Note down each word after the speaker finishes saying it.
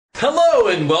Hello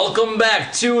and welcome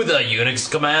back to the UNIX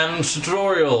command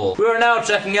tutorial. We are now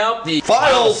checking out the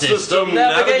file system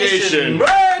navigation.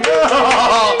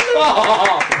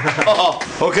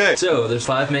 Okay. So there's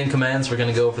 5 main commands we're going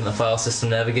to go over in the file system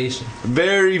navigation.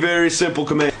 Very, very simple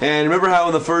command. And remember how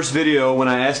in the first video when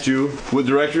I asked you what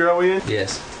directory are we in?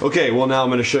 Yes. Okay, well now I'm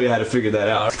going to show you how to figure that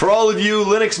out. For all of you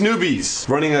Linux newbies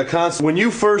running a console, when you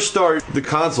first start the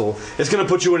console, it's going to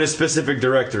put you in a specific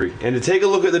directory. And to take a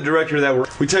look at the directory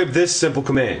that we type this simple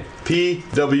command,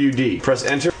 pwd. Press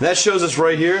enter. That shows us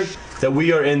right here that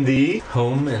we are in the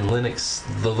home and Linux,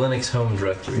 the Linux home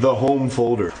directory. The home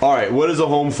folder. Alright, what is a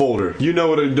home folder? You know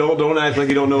what a, don't act like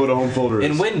you don't know what a home folder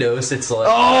is. In Windows, it's like...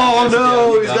 Oh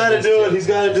no, he's gotta do it, he's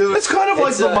gotta do it. It's kind of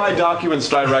like the My Documents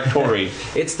directory.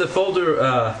 It's the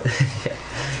folder,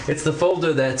 it's the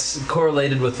folder that's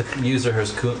correlated with the user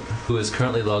who is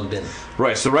currently logged in.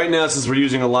 Right, so right now since we're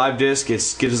using a live disk,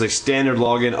 it gives us a standard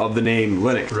login of the name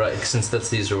Linux. Right, since that's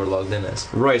the user we're logged in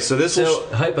as. Right, so this So,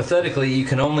 hypothetically, you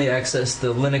can only access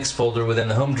the Linux folder within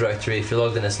the home directory if you're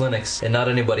logged in as Linux, and not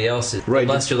anybody else's, right,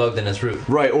 unless you're logged in as root.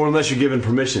 Right, or unless you're given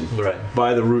permission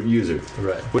by the root user.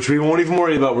 Right. Which we won't even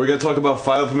worry about. We're going to talk about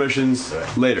file permissions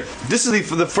later. This is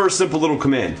the first simple little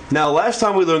command. Now, last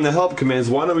time we learned the help commands,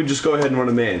 why don't we just go ahead and run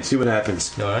a man, see what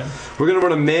happens. Alright. We're going to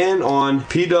run a man on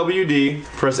pwd,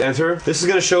 press enter. This is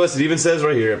going to show us, it even says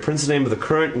right here, it prints the name of the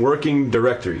current working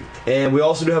directory. And we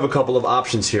also do have a couple of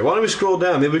options here. Why don't we scroll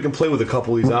down? Maybe we can play with a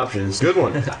couple of these options. Good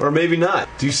one. Or maybe not.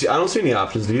 Do you see? I don't see any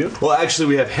options, do you? Well, actually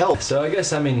we have help. So I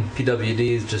guess, I mean, pwd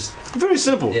is just... Very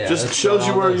simple. Yeah, just shows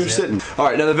you where you're sitting.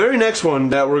 Alright, now the very next one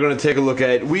that we're going to take a look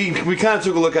at, we kind of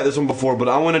took a look at this one before, but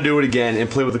I want to do it again and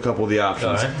play with a couple of the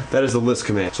options. Alright. That is the list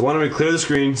command. So why don't we clear the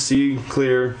screen, C,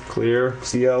 clear,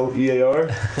 C-L-E-A-R,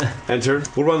 enter.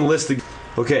 We'll run list again.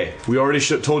 Okay, we already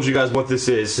told you guys what this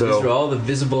is. So these are all the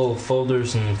visible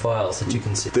folders and files that you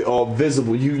can see. They're all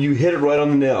visible. You hit it right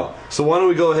on the nail. So why don't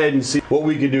we go ahead and see what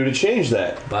we can do to change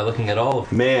that? By looking at all of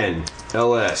them. Man,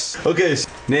 ls. Okay, so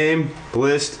name,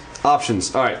 list,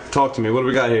 options. Alright, talk to me. What do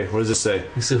we got here? What does this say?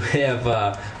 So we have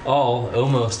all,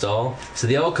 almost all. So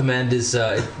the all command is,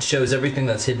 it shows everything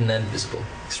that's hidden and visible.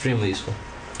 Extremely useful.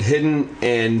 Hidden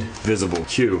and visible.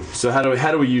 Q. So how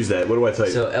do we use that? What do I type?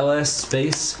 So ls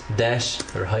space dash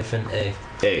or hyphen a.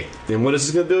 A. And what is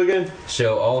this gonna do again?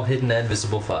 Show all hidden and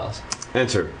visible files.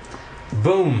 Enter.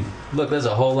 Boom! Look, there's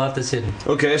a whole lot that's hidden.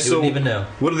 Okay, so you wouldn't even know.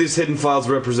 What do these hidden files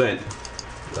represent?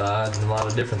 A lot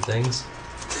of different things.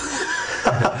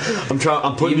 I'm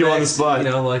putting Emacs, you on the spot. You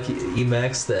know, like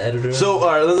Emacs, the editor. So,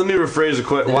 alright, let me rephrase the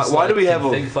question. Why do we have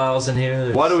config files in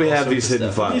here? Why do we have these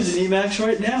hidden files? I'm using Emacs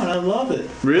right now, and I love it.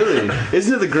 Really?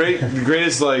 Isn't it the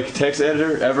greatest like text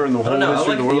editor ever in the whole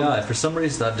history of the world? I like VI. For some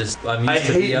reason, I'm used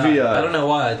to hate VI. I don't know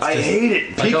why. I hate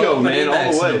it. Pico, man,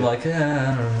 all the way. I'm like,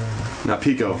 I don't know. Not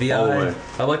Pico, VI. all the way.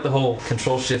 I like the whole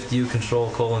Control-Shift-U, Control-: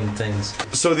 things.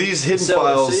 So these hidden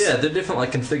files... So yeah, they're different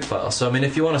like config files. So I mean,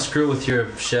 if you want to screw with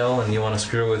your shell and you want to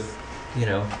screw with, you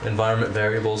know, environment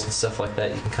variables and stuff like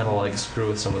that, you can kind of like screw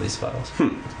with some of these files.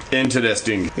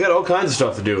 Interesting. You got all kinds of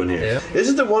stuff to do in here. Yeah.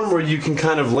 Isn't there one where you can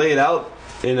kind of lay it out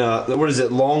in a, what is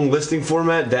it, long listing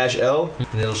format, -L?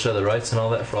 And it'll show the rights and all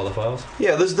that for all the files?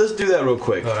 Yeah, let's do that real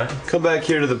quick. Alright. Come back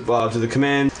here to the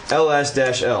command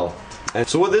ls-l. And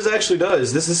so what this actually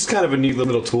does, this is kind of a neat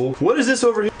little tool. What is this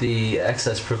over here? The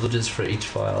access privileges for each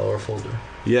file or folder.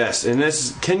 Yes, and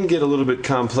this can get a little bit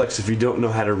complex if you don't know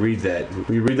how to read that.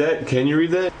 Will you read that? Can you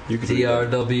read that? You can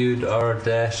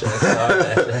drw-r-x.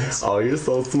 Oh, you're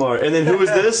so smart. And then who is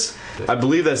this? I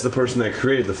believe that's the person that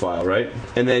created the file, right?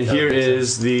 And then here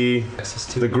is the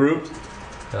group.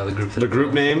 The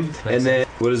group name. And then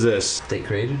what is this? Date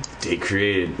created. Date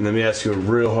created. And let me ask you a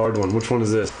real hard one. Which one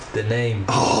is this? The name.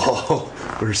 Oh,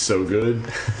 we're so good.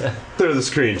 Clear the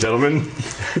screen, gentlemen.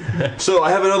 So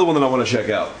I have another one that I want to check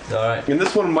out. Alright. And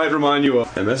this one might remind you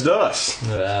of MS-DOS.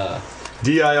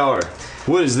 DIR.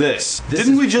 What is this?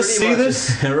 Didn't we just see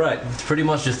this? Right. It's pretty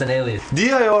much just an alias.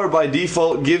 DIR by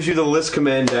default gives you the list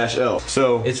command -L.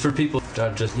 So it's for people that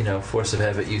are just, you know, force of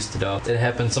habit used to DOS. It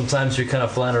happens sometimes you're kind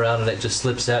of flying around and it just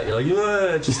slips out. You're like,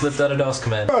 yeah, it just slipped out a DOS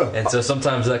command. And so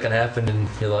sometimes that can happen and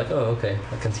you're like, oh, okay,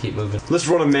 I can keep moving. Let's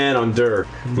run a man on dir.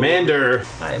 Mandir.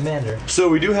 Hi, Mandir. So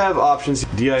we do have options,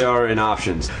 DIR and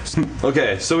options.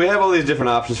 Okay, so we have all these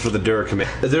different options for the dir command.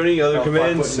 Is there any other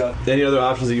commands? Any other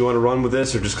options that you want to run with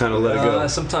this, or just kind of let it go?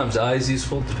 Sometimes I is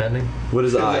useful, depending. What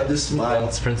is I? This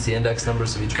It prints the index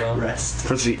numbers of each file. Rest.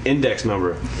 Prints the index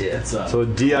number. Yeah. So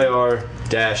dir-I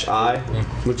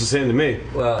looks the same to me.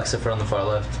 Well, except for on the far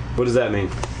left. What does that mean?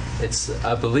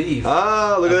 I believe.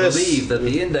 Look at this. I believe that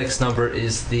the index number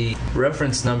is the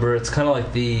reference number. It's kind of like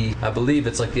I believe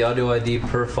it's like the audio ID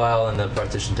per file in the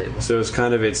partition table. So it's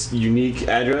kind of its unique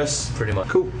address. Pretty much.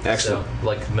 Cool. Excellent. So,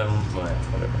 like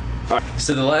whatever. All right.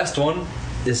 So the last one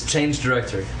is change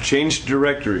directory. Change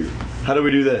directory. How do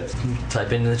we do that?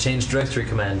 Type in the change directory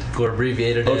command, or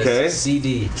abbreviated as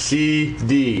CD.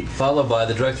 CD. Followed by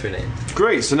the directory name.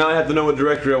 Great. So now I have to know what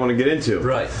directory I want to get into.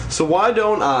 Right. So why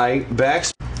don't I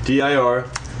dir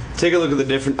take a look at the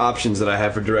different options that I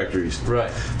have for directories?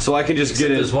 Right. So I can just Except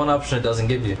get in. there's one option it doesn't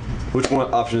give you. Which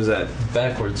one option is that?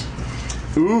 Backwards.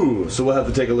 Ooh, so we'll have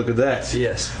to take a look at that.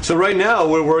 Yes. So right now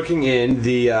we're working in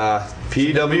the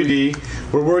PWD.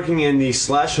 We're working in the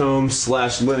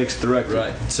 /home/Linux directory.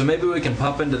 Right. So maybe we can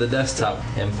pop into the desktop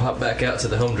and pop back out to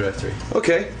the home directory.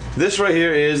 Okay. This right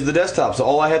here is the desktop. So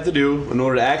all I have to do in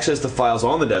order to access the files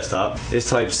on the desktop is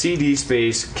type CD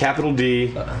space capital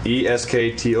D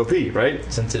ESKTOP, right?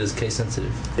 Since it is case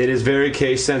sensitive. It is very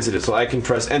case sensitive. So I can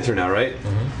press enter now, right?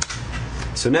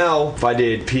 So now, if I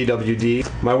did PWD,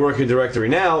 my working directory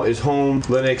now is home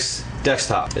Linux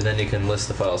desktop. And then you can list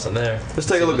the files in there. Let's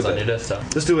take a look at that. On your desktop.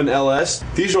 Let's do an ls.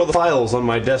 These are all the files on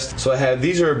my desktop. So I have,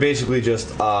 these are basically just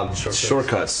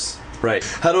shortcuts. Right.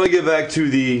 How do I get back to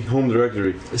the home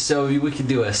directory? So we could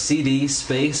do a CD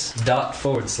space // //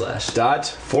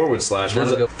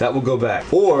 That will go back.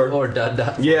 Or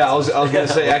dot. Yeah, I was gonna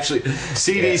say actually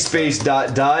CD space ..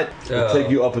 will take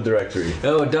you up a directory.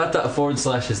 Oh,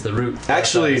 // is the root.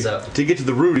 Actually, to get to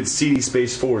the root, it's CD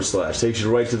space / takes you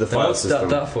right to the file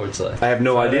system. // I have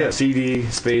no idea. CD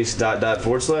space .. Yeah, I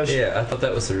thought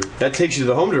that was the root. That takes you to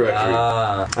the home directory.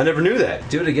 I never knew that.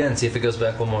 Do it again. See if it goes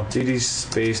back one more. CD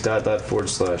space ..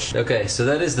 Okay, so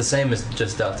that is the same as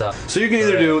just .. So you can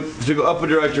either do to go up a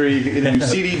directory, you can either do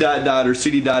CD .. or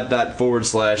CD ..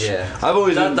 Yeah. I've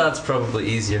always been, That's probably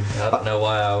easier. I don't know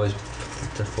why I always put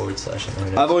the / in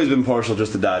there. I've always been partial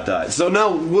just to .. So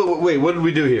now, wait, what did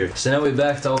we do here? So now we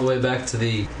backed all the way back to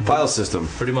the File system.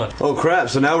 Pretty much. Oh crap!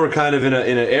 So now we're kind of in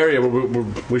an area where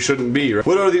we shouldn't be. Right?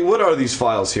 What are these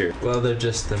files here? Well, they're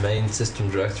just the main system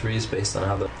directories based on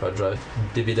how the hard drive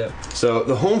divvied up. So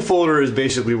the home folder is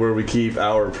basically where we keep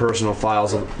our personal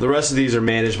files. The rest of these are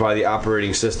managed by the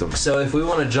operating system. So if we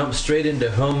want to jump straight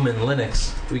into home and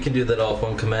Linux, we can do that all with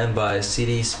one command by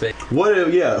CD space home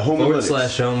and Linux. /home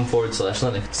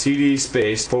 /Linux. CD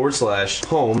space /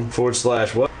 home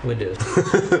 / what? Windows.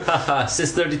 Haha,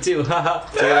 sys32.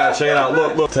 Haha. Check it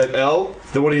out. Look. Type L.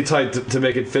 Then what do you type to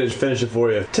make it finish it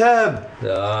for you? Tab.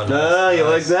 Nice. You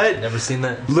like that? Never seen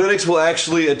that. Linux will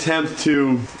actually attempt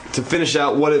to finish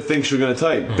out what it thinks you're going to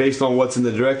type based on what's in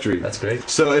the directory. That's great.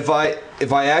 So if I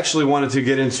actually wanted to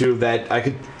get into that, I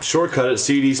could shortcut it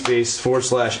CD space /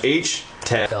 H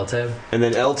tab. L tab. And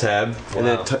then L tab. Wow. And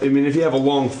then if you have a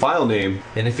long file name.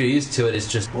 And if you're used to it, it's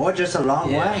just Or just a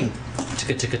long way.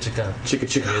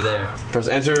 Chicka. You're there. Press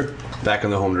enter. Back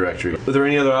in the home directory. Are there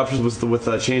any other options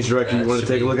with change directory you want to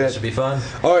take a look at? Should be fun.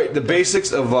 All right. The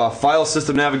basics of file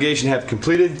system navigation have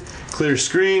completed. Clear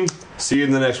screen. See you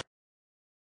in the next.